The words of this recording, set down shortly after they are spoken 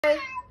Hi,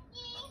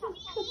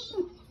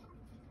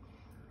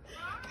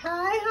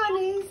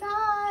 honeys.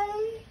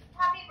 Hi.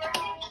 Happy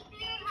birthday.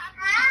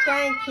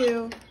 Thank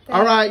you.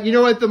 All right, you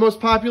know what the most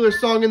popular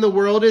song in the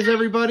world is,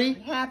 everybody?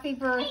 Happy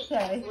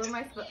birthday. What am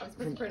I supposed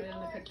to put it in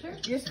the picture?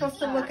 You're supposed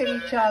to look at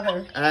each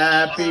other.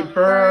 Happy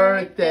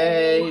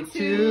birthday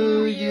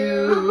to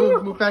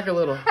you. Move back a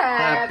little.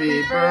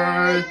 Happy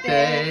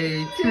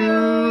birthday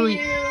to you.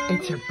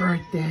 It's your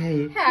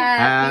birthday.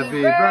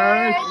 Happy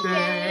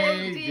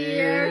birthday,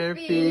 dear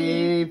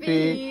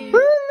Fifi. Woo!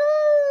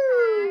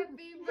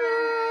 Happy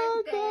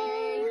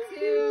birthday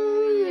to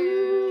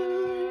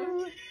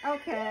you.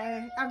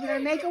 Okay, I'm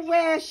gonna make a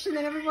wish, and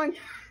then everyone.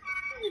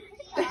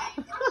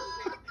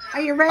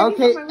 Are you ready?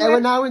 Okay, for and my we're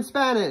wish? now in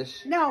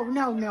Spanish. No.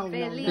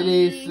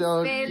 Feliz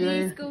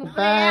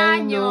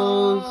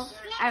cumpleaños.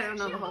 I don't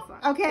know the whole song.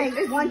 Okay,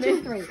 1,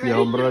 2, 3.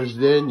 Dнем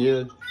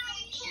рождения.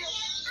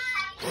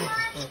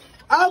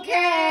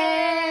 Okay.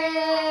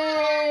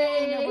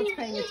 No one's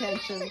paying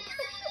attention.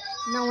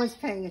 No one's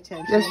paying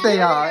attention. Yes,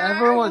 they are.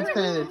 Everyone's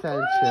paying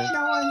attention.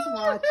 No one's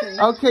watching.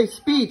 Okay,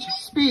 speech.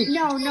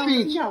 No.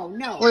 Speech. No.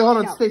 Wait, hold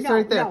on. No, Stay no,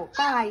 right there. No.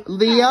 Bye.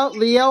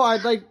 Leo,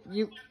 I'd like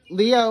you.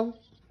 Leo,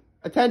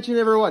 attention,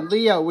 everyone.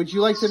 Leo, would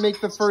you like to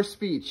make the first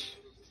speech?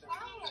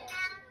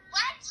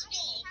 What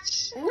speech?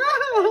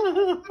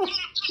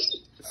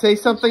 Say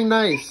something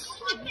nice.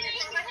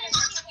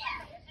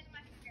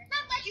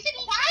 You said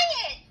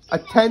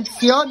quiet.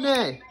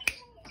 Attenzione.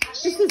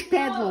 This is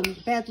Bedlam.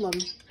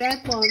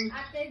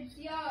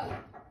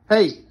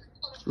 Hey,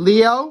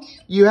 Leo,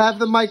 you have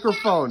the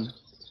microphone.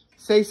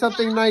 Say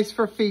something nice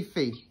for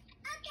Fifi.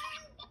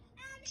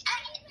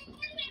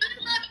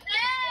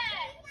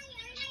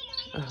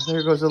 Oh,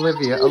 there goes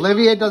Olivia.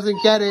 Olivia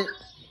doesn't get it.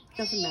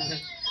 Doesn't matter.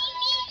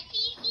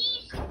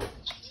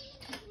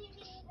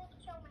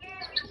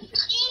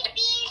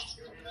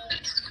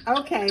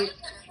 Okay.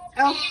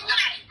 Oh,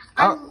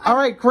 All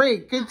right,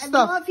 great. Good I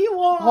stuff. love you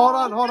all.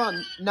 Hold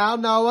on. Now,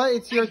 Noah,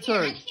 it's your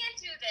turn. I can't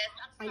do this.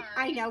 I'm sorry.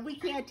 I know, we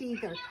can't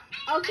either.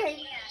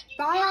 Okay,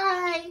 bye.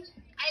 I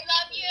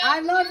love you. I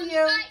love you. You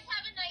guys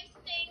have a nice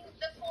thing,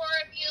 the four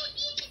of you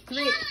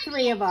each.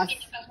 Three of us.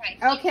 Okay.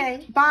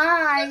 Okay,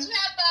 bye. Let's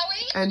have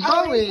Bowie. And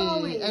Oh,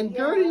 Bowie. And Yeah,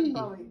 Gertie.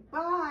 Bowie.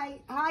 Bye.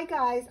 Hi,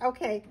 guys.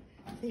 Okay.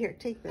 Here,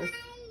 take this.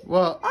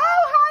 Well, Oh,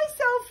 hi,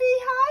 Sophie.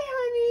 Hi,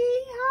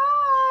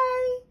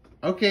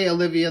 honey. okay,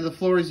 Olivia, the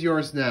floor is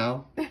yours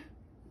now. All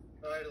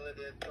right,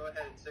 Olivia, go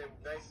ahead and say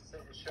nice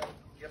show.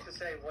 You have to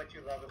say what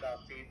you love about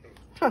Fifi.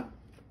 Hi.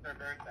 Her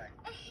birthday.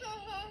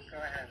 Go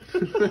ahead.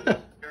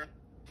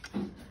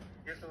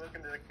 You have to look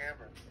into the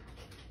camera.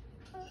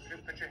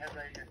 Put your head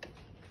right here.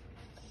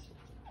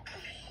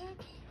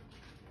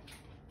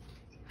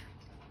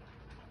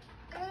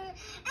 I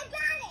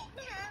got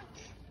it.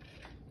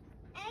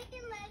 I've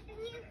been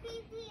loving you,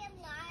 Fifi, a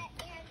lot,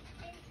 and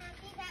I'm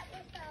happy that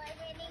we're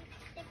celebrating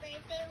the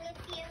birthday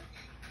with you.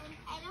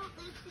 I don't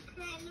like the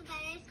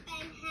coronavirus, but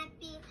I'm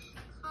happy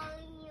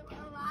calling you a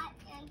lot,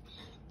 and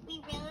we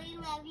really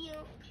love you,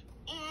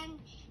 and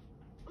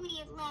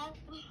we love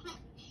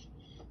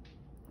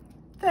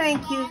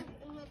Thank you. and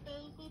the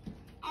baby,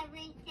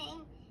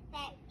 everything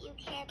that you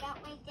care about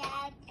my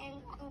dad and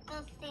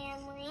Uncle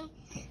Stanley,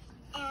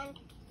 and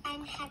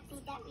I'm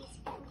happy that we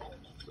spent it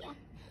with you.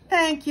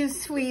 Thank you,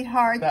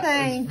 sweetheart. That was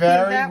Thank you.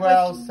 very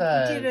well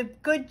said. You did a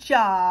good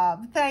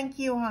job. Thank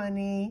you,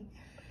 honey.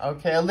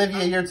 Okay,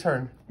 Olivia, your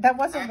turn. That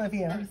was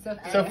Olivia.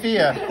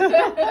 Sophia. All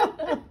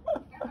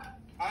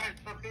right,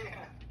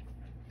 Sophia.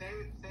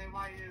 Say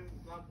why you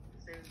love.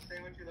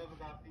 Say what you love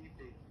about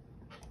Fifi.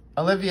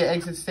 Olivia,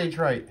 exit stage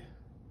right.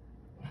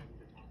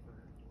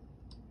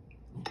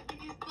 Can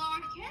you blow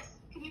a kiss?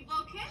 Can you blow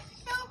a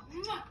kiss?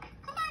 No.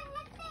 Come on,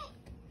 let's say.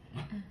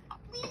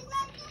 We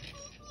love you,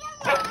 Fifi,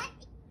 a lot.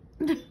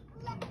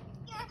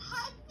 Your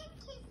husband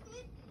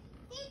kisses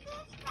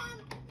secrets from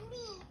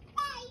me.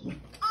 Bye.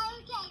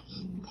 Okay.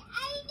 I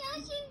know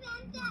she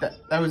meant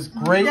that. That was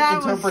great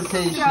That was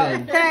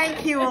interpretation.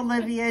 Thank you,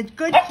 Olivia.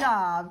 Good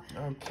job.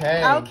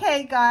 Okay.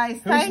 Okay,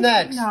 guys. Who's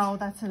next? No,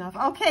 that's enough.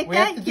 Okay, We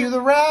thank have to you. do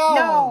the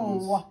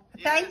rounds. No.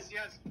 Thank.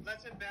 Yes.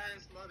 Let's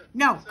embarrass Mother.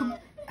 No. So,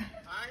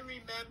 I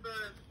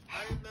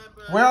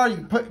remember. Where are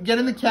you? Get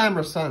in the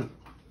camera, son.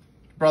 I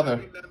Brother.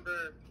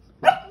 remember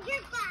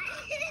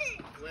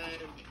when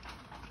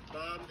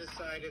Mom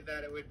decided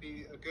that it would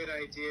be a good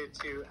idea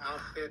to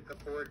outfit the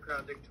Ford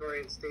Crown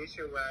Victoria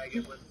station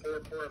wagon with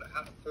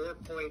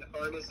four-point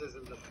harnesses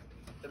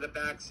in the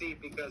back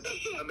seat because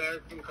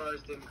American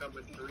cars didn't come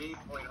with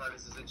 3-point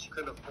harnesses and she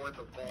couldn't afford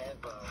the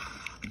Volvo.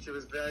 She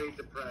was very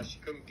depressed. She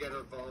couldn't get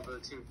her Volvo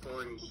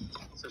 240,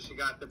 so she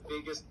got the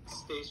biggest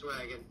station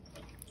wagon.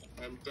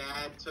 And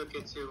Dad took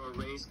it to a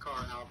race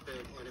car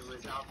outfit, and it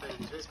was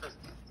outfitted in race cars.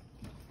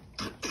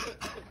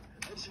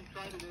 And she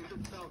tried to make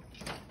herself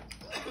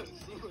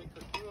seem like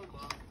a cool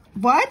mom.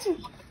 What? You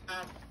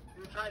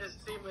try to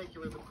seem like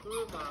you were the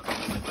cool mom.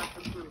 You went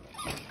through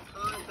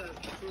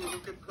contest to see who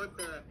could put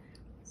the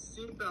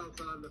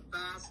seatbelts on the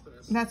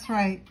fastest. That's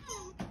right.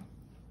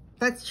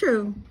 That's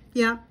true.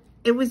 Yeah.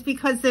 It was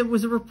because there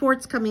was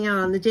reports coming out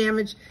on the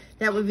damage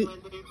that would be.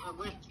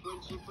 When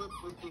she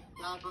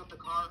got the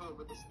car home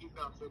with the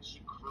seatbelt, said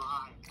she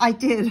cried. I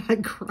did. I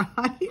cried.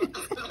 I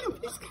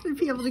was going to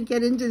be able to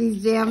get into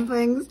these damn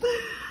things.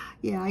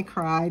 Yeah, I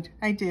cried.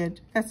 I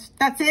did. That's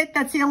it?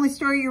 That's the only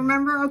story you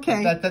remember?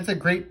 Okay. That's a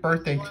great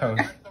birthday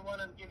toast. That's the one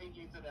I'm giving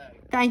you today.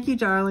 Thank you,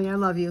 darling. I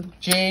love you.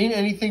 Jane,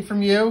 anything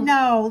from you?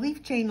 No,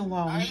 leave Jane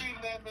alone. I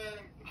remember.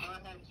 Go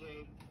ahead,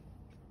 Jane.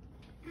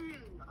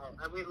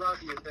 Oh, and we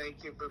love you.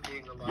 Thank you for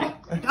being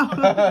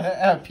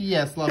alive.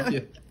 P.S. Love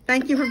you.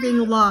 Thank you for being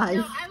alive.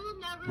 No, I will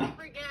never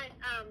forget,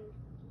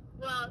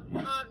 well,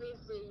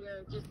 obviously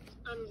you're just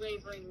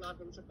unwavering love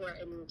and support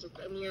and just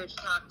a mirror to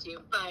talk to.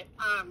 But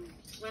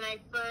when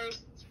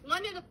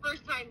one of the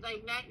first times I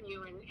met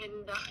you and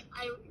I,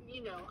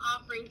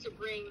 offering to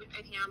bring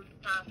a ham to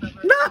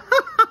Passover,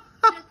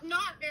 just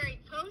not very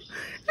kosher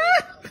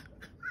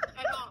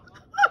at all.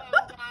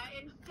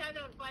 And instead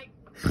of like,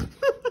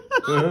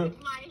 off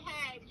my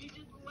head, you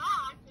just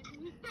laughed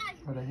and you said,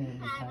 I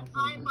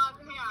love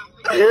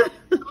ham.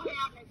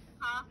 Ham at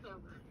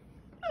Passover.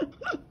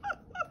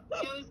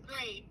 It was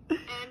great.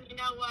 And you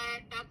know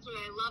what? That's what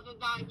I love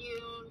about you.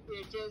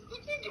 You're just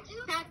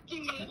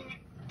accepting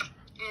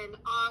and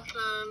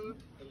awesome.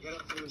 And get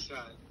a flu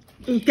shot.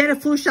 Get a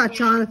flu shot,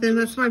 Jonathan.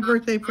 That's my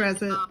birthday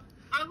present.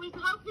 I was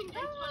hoping to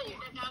tell you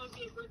that would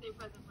be a birthday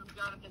present from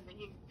Jonathan, but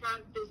he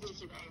got busy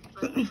today.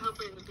 But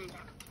hopefully it was good.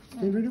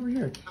 Stay right over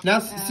here. Now,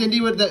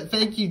 Cindy would.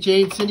 Thank you,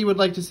 Jane. Cindy would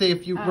like to say a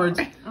few words.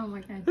 Oh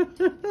my God.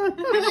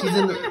 She's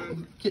in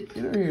the. Get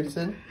over here,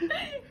 Cindy.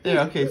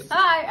 Yeah. Okay.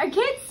 Hi. I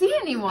can't see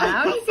anyone.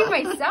 I only see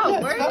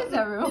myself. Where is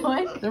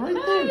everyone? They're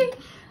right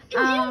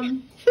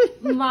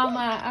there.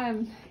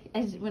 Mama.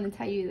 I just want to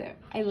tell you that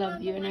I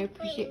love you and I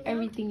appreciate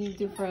everything you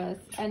do for us,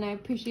 and I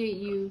appreciate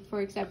you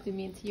for accepting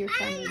me into your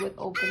family with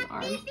open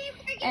arms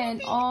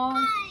and all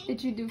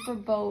that you do for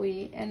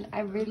Bowie. And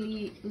I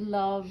really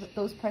love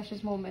those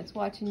precious moments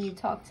watching you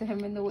talk to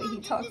him and the way he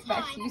talks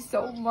back to you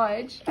so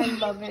much. I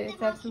love it.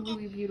 It's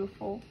absolutely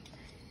beautiful.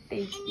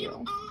 Thank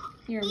you.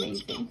 You're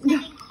amazing.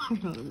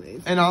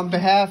 And on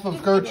behalf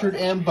of Gertrude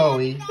and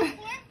Bowie,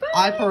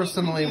 I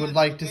personally would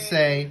like to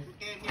say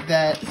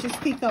that Just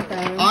speak up,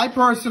 Aaron. I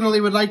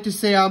personally would like to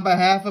say on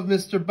behalf of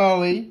Mr.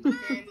 Bowie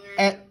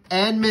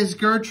and Ms.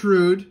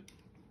 Gertrude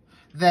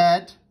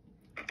that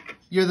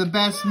you're the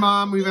best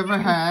mom we've ever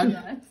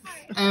had.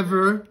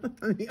 Ever.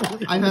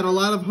 I've had a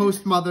lot of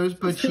host mothers,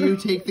 but you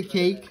take the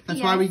cake.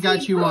 That's why we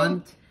got you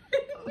one.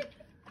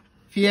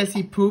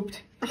 Fifi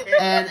pooped.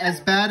 And as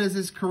bad as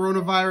this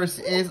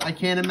coronavirus is, I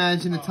can't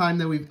imagine a time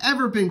that we've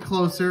ever been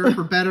closer,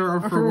 for better or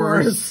for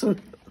worse.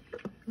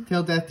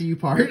 Till death do you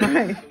part.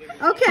 Right.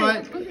 Okay.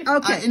 But,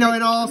 okay. in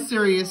all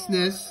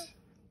seriousness,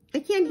 I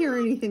can't hear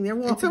anything. They're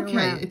walking it's okay.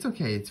 around. It's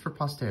okay. It's for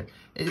posterity.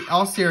 In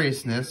all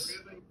seriousness,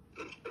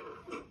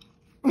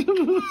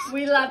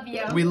 We love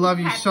you. we love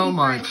you so Happy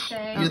much.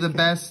 birthday. You're the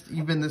best.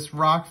 You've been this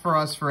rock for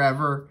us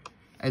forever.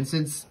 And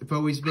since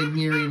Bowie's been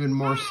here, even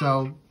more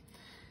so.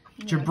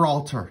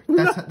 Gibraltar.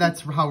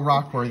 That's how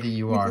rock worthy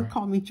you You are. can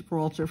call me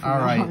Gibraltar from All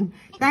now right. on.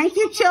 Thank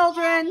you,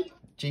 children.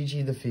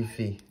 Gigi the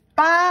Fifi.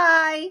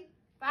 Bye.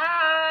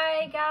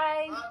 Bye,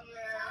 guys.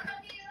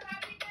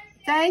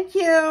 Thank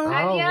you.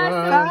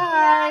 Adios,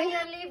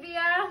 Bye.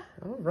 Olivia.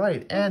 All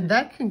right, and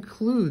that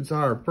concludes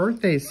our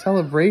birthday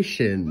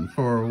celebration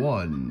for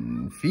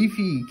one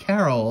Fifi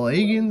Carol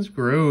Egan's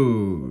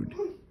Grode.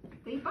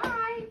 Say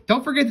bye.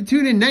 Don't forget to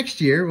tune in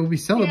next year. We'll be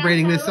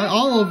celebrating this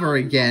all over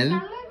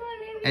again,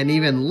 and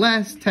even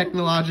less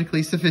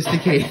technologically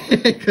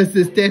sophisticated because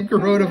this damn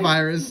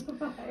coronavirus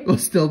will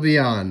still be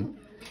on.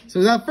 So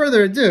without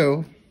further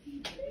ado,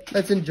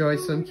 let's enjoy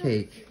some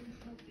cake.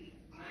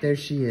 There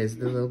she is,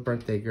 the little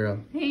birthday girl.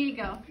 Here you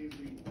go.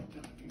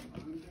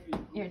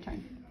 Your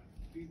turn.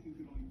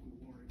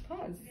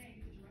 Pause.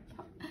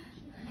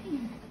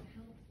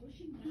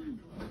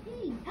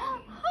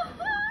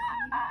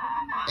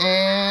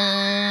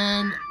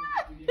 And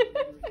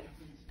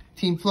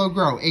Team Flow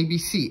Grow,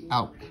 ABC,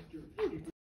 out.